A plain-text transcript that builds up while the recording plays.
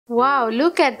Wow,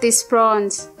 look at these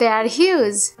prawns. They are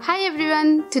huge. Hi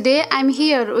everyone. Today I'm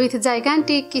here with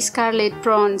gigantic scarlet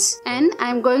prawns and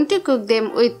I'm going to cook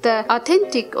them with the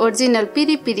authentic original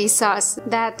Piri Piri sauce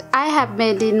that I have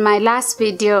made in my last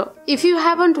video. If you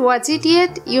haven't watched it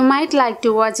yet, you might like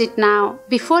to watch it now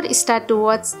before you start to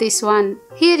watch this one.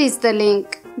 Here is the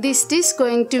link. This dish is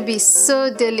going to be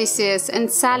so delicious and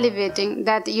salivating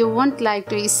that you won't like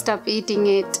to stop eating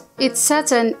it. It's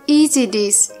such an easy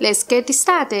dish. Let's get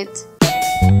started.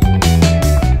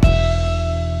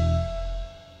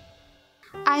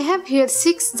 I have here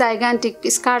 6 gigantic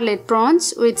scarlet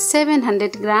prawns with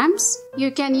 700 grams.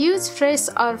 You can use fresh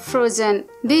or frozen.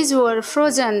 These were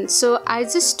frozen, so I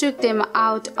just took them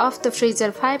out of the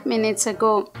freezer 5 minutes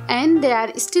ago. And they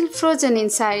are still frozen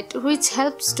inside, which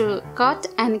helps to cut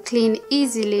and clean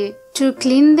easily. To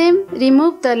clean them,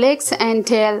 remove the legs and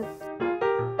tail.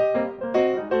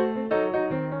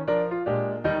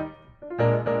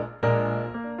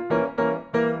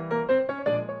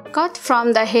 Cut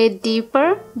from the head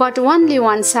deeper, but only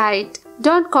one side.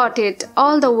 Don't cut it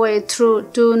all the way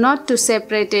through not to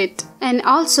separate it. And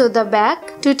also the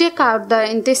back to take out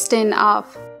the intestine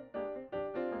off.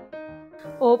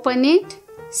 Open it.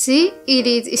 See, it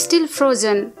is still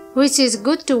frozen, which is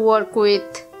good to work with.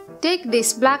 Take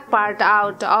this black part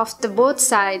out of the both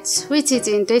sides, which is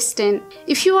intestine.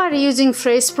 If you are using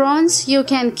fresh prawns, you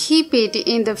can keep it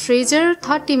in the freezer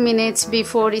 30 minutes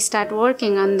before you start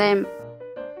working on them.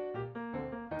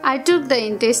 I took the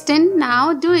intestine,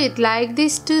 now do it like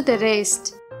this to the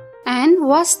rest. And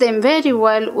wash them very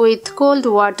well with cold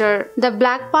water. The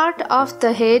black part of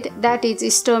the head, that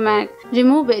is stomach,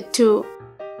 remove it too.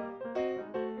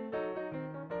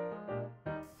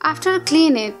 After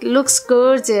cleaning it, looks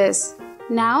gorgeous.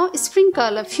 Now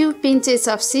sprinkle a few pinches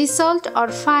of sea salt or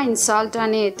fine salt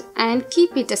on it and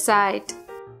keep it aside.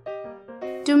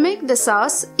 To make the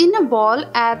sauce, in a bowl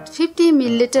add 50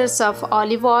 ml of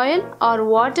olive oil or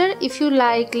water if you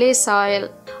like less oil,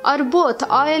 or both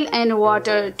oil and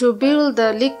water to build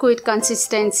the liquid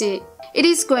consistency. It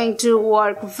is going to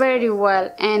work very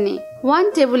well.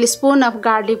 1 tablespoon of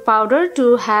garlic powder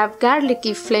to have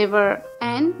garlicky flavor,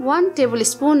 and 1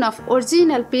 tablespoon of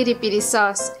original Piri Piri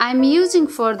sauce. I am using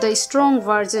for the strong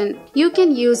version. You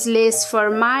can use less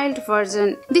for mild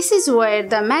version. This is where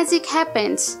the magic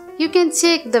happens. You can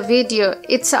check the video,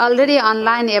 it's already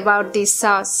online about this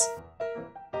sauce.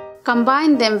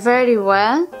 Combine them very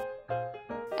well.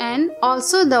 And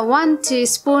also the 1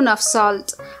 teaspoon of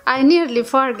salt. I nearly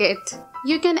forget.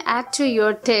 You can add to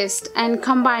your taste and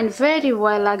combine very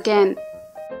well again.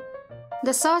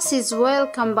 The sauce is well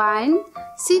combined.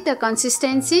 See the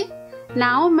consistency?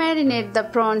 Now marinate the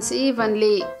prawns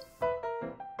evenly.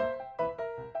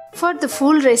 For the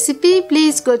full recipe,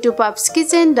 please go to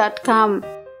pabskitchen.com.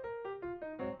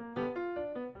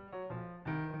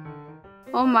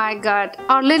 Oh my god,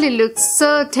 already looks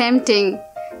so tempting.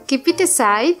 Keep it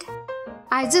aside.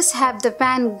 I just have the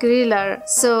pan griller,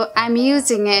 so I'm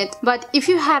using it. But if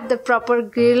you have the proper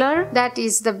griller, that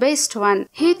is the best one.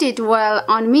 Heat it well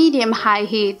on medium-high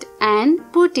heat and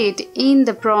put it in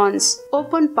the prawns.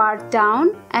 Open part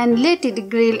down and let it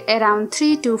grill around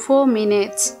 3 to 4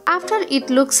 minutes. After it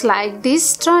looks like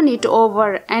this, turn it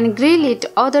over and grill it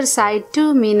other side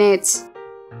 2 minutes.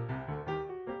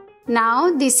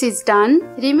 Now this is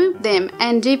done, remove them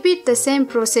and repeat the same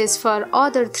process for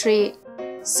other 3.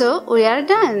 So we are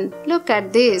done. Look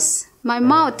at this. My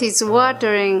mouth is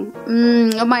watering.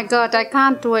 Oh my god, I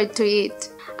can't wait to eat.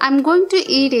 I'm going to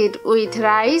eat it with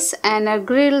rice and a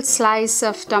grilled slice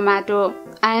of tomato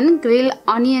and grilled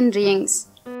onion rings.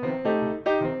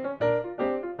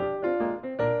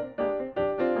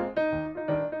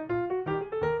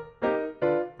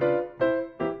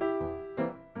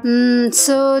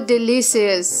 So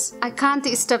delicious. I can't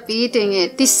stop eating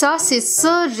it. This sauce is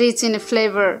so rich in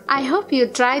flavor. I hope you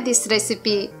try this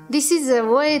recipe. This is a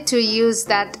way to use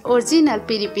that original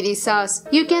Piri Piri sauce.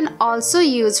 You can also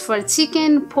use for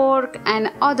chicken, pork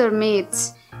and other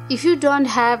meats. If you don't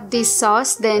have this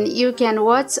sauce, then you can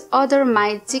watch other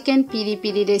my chicken Piri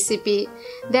Piri recipe.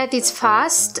 That is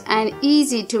fast and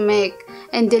easy to make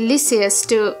and delicious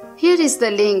too. Here is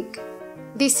the link.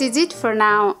 This is it for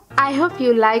now. I hope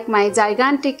you like my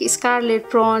gigantic scarlet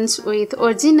prawns with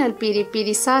original Piri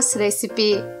Piri sauce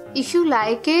recipe. If you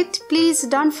like it, please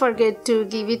don't forget to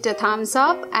give it a thumbs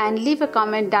up and leave a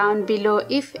comment down below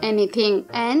if anything.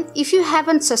 And if you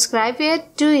haven't subscribed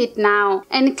yet, do it now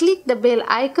and click the bell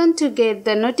icon to get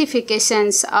the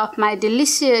notifications of my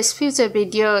delicious future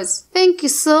videos. Thank you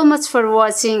so much for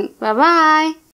watching. Bye bye.